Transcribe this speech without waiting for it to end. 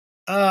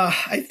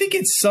I think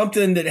it's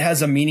something that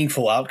has a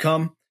meaningful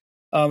outcome.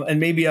 And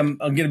maybe I'm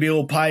going to be a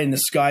little pie in the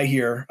sky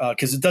here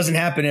because it doesn't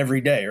happen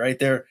every day,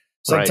 right?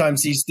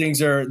 Sometimes these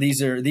things are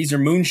these are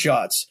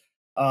moonshots.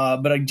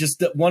 But I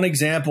just one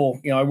example,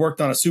 I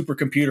worked on a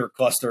supercomputer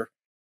cluster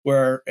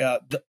where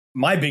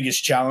my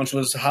biggest challenge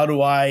was how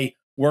do I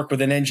work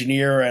with an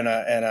engineer and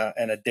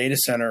a data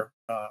center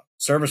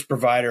service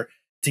provider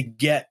to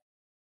get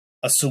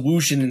a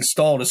solution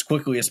installed as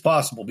quickly as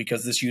possible,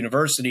 because this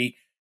university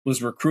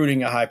was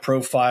recruiting a high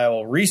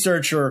profile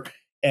researcher,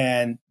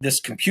 and this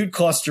compute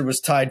cluster was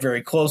tied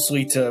very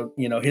closely to,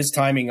 his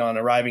timing on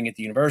arriving at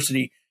the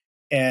university.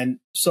 And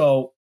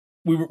so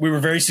we were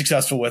very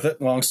successful with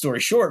it, long story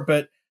short,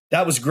 but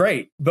that was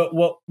great. But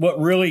what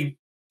really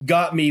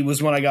got me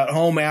was when I got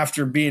home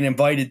after being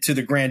invited to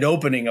the grand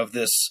opening of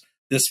this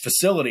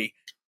facility,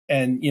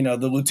 and,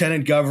 the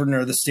lieutenant governor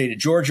of the state of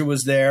Georgia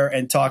was there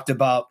and talked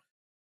about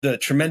the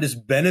tremendous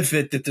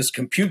benefit that this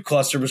compute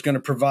cluster was going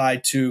to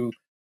provide to,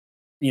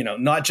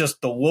 not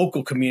just the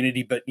local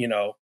community, but,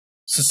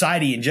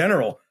 society in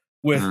general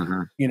with,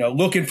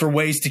 looking for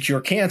ways to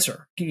cure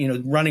cancer,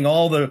 running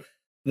all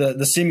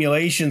the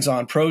simulations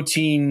on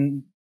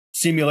protein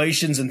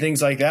simulations and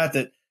things like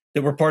that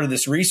were part of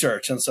this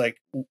research. And it's like,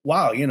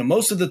 wow,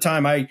 most of the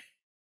time I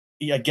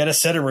get a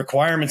set of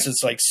requirements.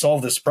 It's like,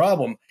 solve this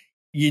problem.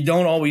 You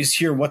don't always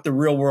hear what the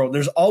real world,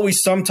 there's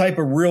always some type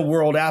of real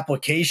world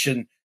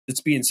application that's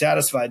being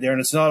satisfied there.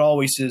 And it's not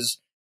always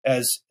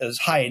as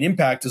high an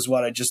impact as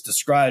what I just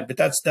described, but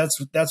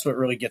that's what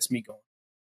really gets me going.